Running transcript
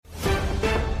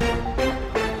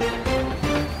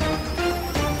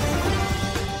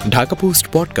Dhaka post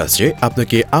পডকাস্টে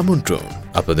আপনাকে আমন্ত্রণ।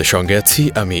 আপনাদের সঙ্গে আছি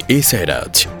আমি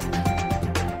সাইরাজ।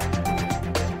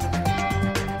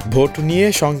 ভোট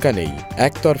নিয়ে শঙ্কা নেই,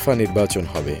 একতরফা নির্বাচন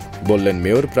হবে, বললেন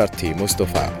মেয়র প্রার্থী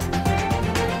মোস্তফা।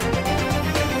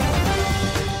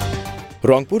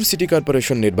 রংপুর সিটি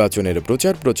কর্পোরেশন নির্বাচনের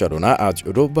প্রচারণা আজ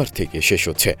রোববার থেকে শেষ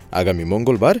হচ্ছে। আগামী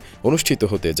মঙ্গলবার অনুষ্ঠিত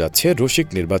হতে যাচ্ছে রসিক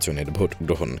নির্বাচনের ভোট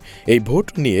গ্রহণ। এই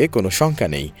ভোট নিয়ে কোনো শঙ্কা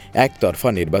নেই,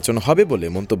 একতরফা নির্বাচন হবে বলে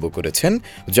মন্তব্য করেছেন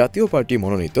জাতীয় পার্টি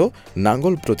মনোনীত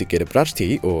নাঙ্গল প্রতীকের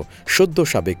প্রার্থী ও সদ্য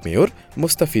সাবেক মেয়র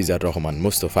মোস্তাফিজার রহমান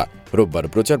মোস্তফা। রোববার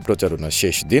প্রচারণার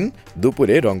শেষ দিন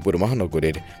দুপুরে রংপুর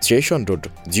মহানগরের স্টেশন রোড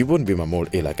জীবন বীমা মোড়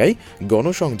এলাকায়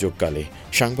গণসংযোগকালে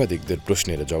সাংবাদিকদের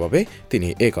প্রশ্নের জবাবে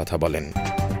তিনি কথা বলেন।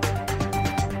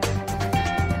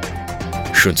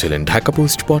 শুনছিলেন ঢাকা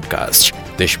পোস্ট পডকাস্ট।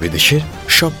 দেশ বিদেশের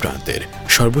সব প্রান্তের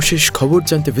সর্বশেষ খবর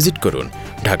জানতে ভিজিট করুন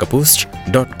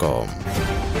ঢাকাপোস্ট.com।